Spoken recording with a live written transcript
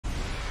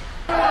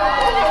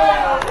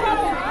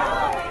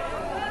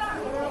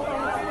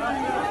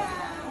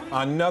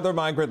Another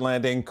migrant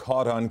landing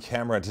caught on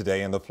camera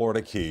today in the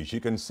Florida Keys.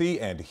 You can see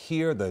and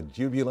hear the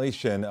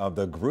jubilation of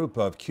the group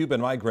of Cuban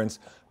migrants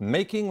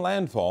making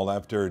landfall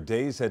after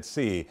days at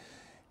sea.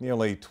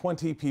 Nearly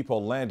 20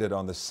 people landed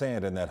on the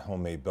sand in that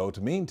homemade boat.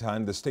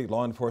 Meantime, the state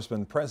law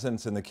enforcement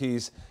presence in the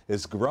Keys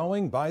is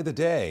growing by the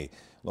day.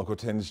 Local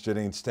 10's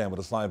Janine Stan with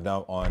us live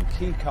now on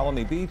Key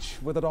Colony Beach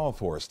with it all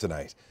for us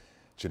tonight.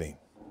 Janine.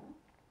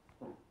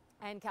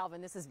 And Calvin,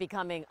 this is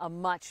becoming a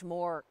much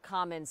more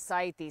common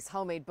sight. These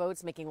homemade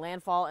boats making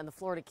landfall in the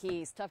Florida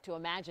Keys. Tough to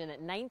imagine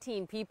that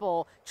 19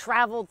 people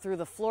traveled through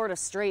the Florida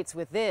Straits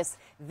with this.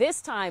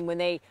 This time when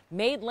they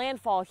made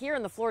landfall here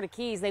in the Florida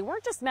Keys, they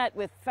weren't just met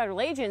with federal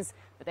agents,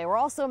 but they were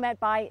also met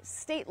by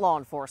state law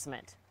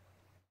enforcement.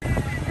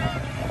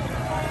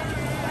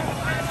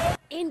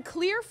 In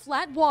clear,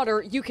 flat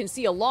water, you can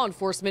see a law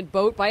enforcement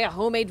boat by a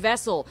homemade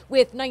vessel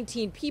with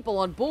 19 people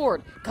on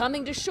board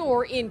coming to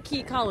shore in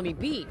Key Colony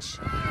Beach.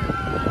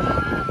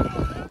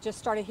 Just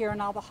started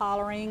hearing all the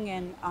hollering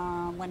and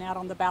went out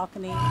on the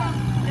balcony.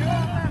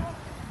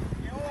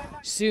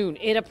 Soon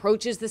it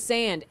approaches the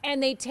sand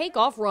and they take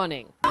off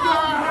running.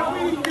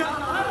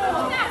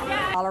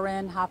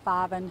 Hollering,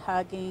 high-fiving,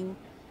 hugging,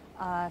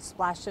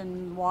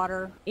 splashing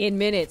water. In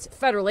minutes,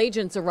 federal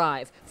agents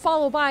arrive,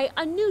 followed by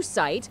a new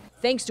sight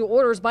thanks to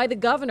orders by the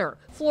governor,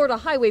 Florida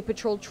Highway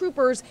Patrol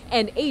troopers,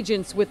 and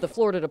agents with the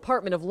Florida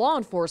Department of Law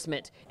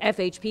Enforcement.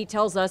 FHP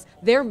tells us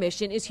their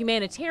mission is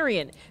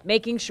humanitarian,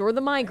 making sure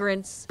the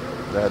migrants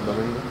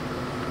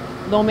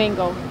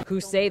Domingo, who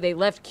say they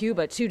left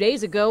Cuba 2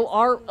 days ago,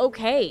 are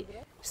okay.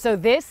 So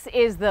this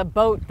is the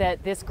boat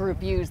that this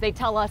group used. They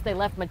tell us they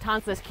left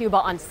Matanzas, Cuba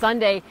on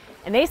Sunday,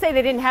 and they say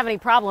they didn't have any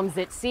problems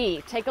at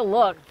sea. Take a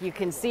look. You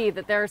can see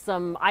that there are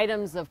some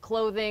items of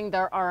clothing.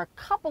 There are a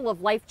couple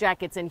of life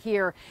jackets in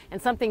here,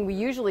 and something we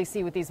usually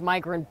see with these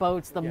migrant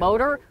boats, the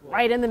motor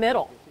right in the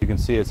middle. You can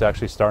see it's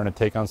actually starting to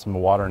take on some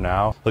water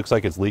now. Looks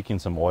like it's leaking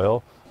some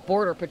oil.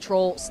 Border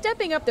Patrol,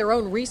 stepping up their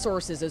own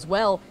resources as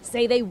well,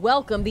 say they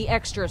welcome the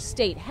extra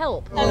state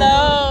help.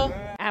 Hello.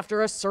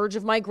 After a surge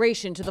of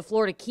migration to the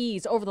Florida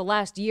Keys over the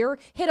last year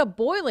hit a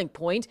boiling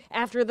point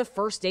after the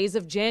first days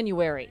of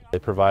January. They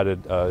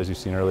provided, as you've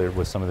seen earlier,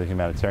 with some of the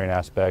humanitarian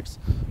aspects.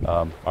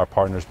 Our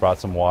partners brought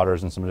some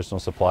waters and some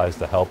additional supplies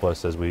to help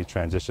us as we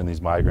transition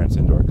these migrants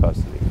into our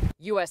custody.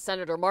 U.S.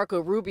 Senator Marco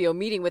Rubio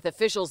meeting with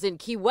officials in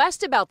Key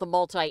West about the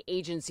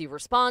multi-agency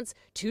response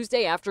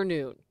Tuesday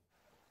afternoon.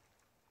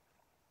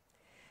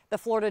 The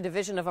Florida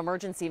Division of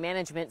Emergency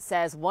Management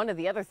says one of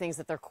the other things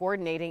that they're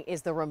coordinating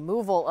is the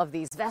removal of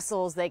these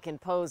vessels. They can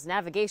pose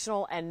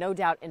navigational and no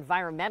doubt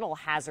environmental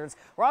hazards.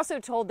 We're also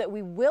told that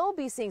we will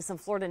be seeing some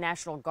Florida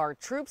National Guard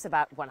troops,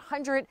 about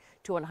 100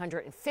 to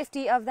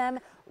 150 of them.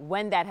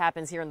 When that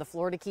happens here in the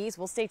Florida Keys,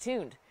 we'll stay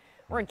tuned.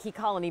 We're in Key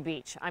Colony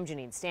Beach. I'm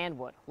Janine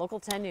Stanwood, Local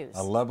 10 News.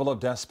 A level of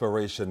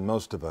desperation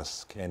most of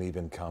us can't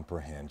even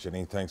comprehend.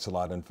 Janine, thanks a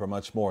lot. And for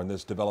much more in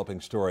this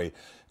developing story,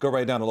 go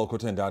right down to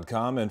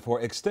local10.com. And for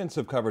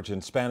extensive coverage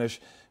in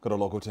Spanish, go to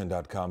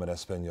local10.com in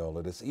Espanol.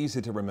 It is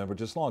easy to remember.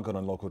 Just log on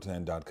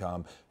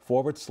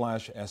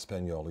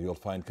local10.com/Espanol. You'll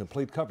find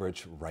complete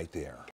coverage right there.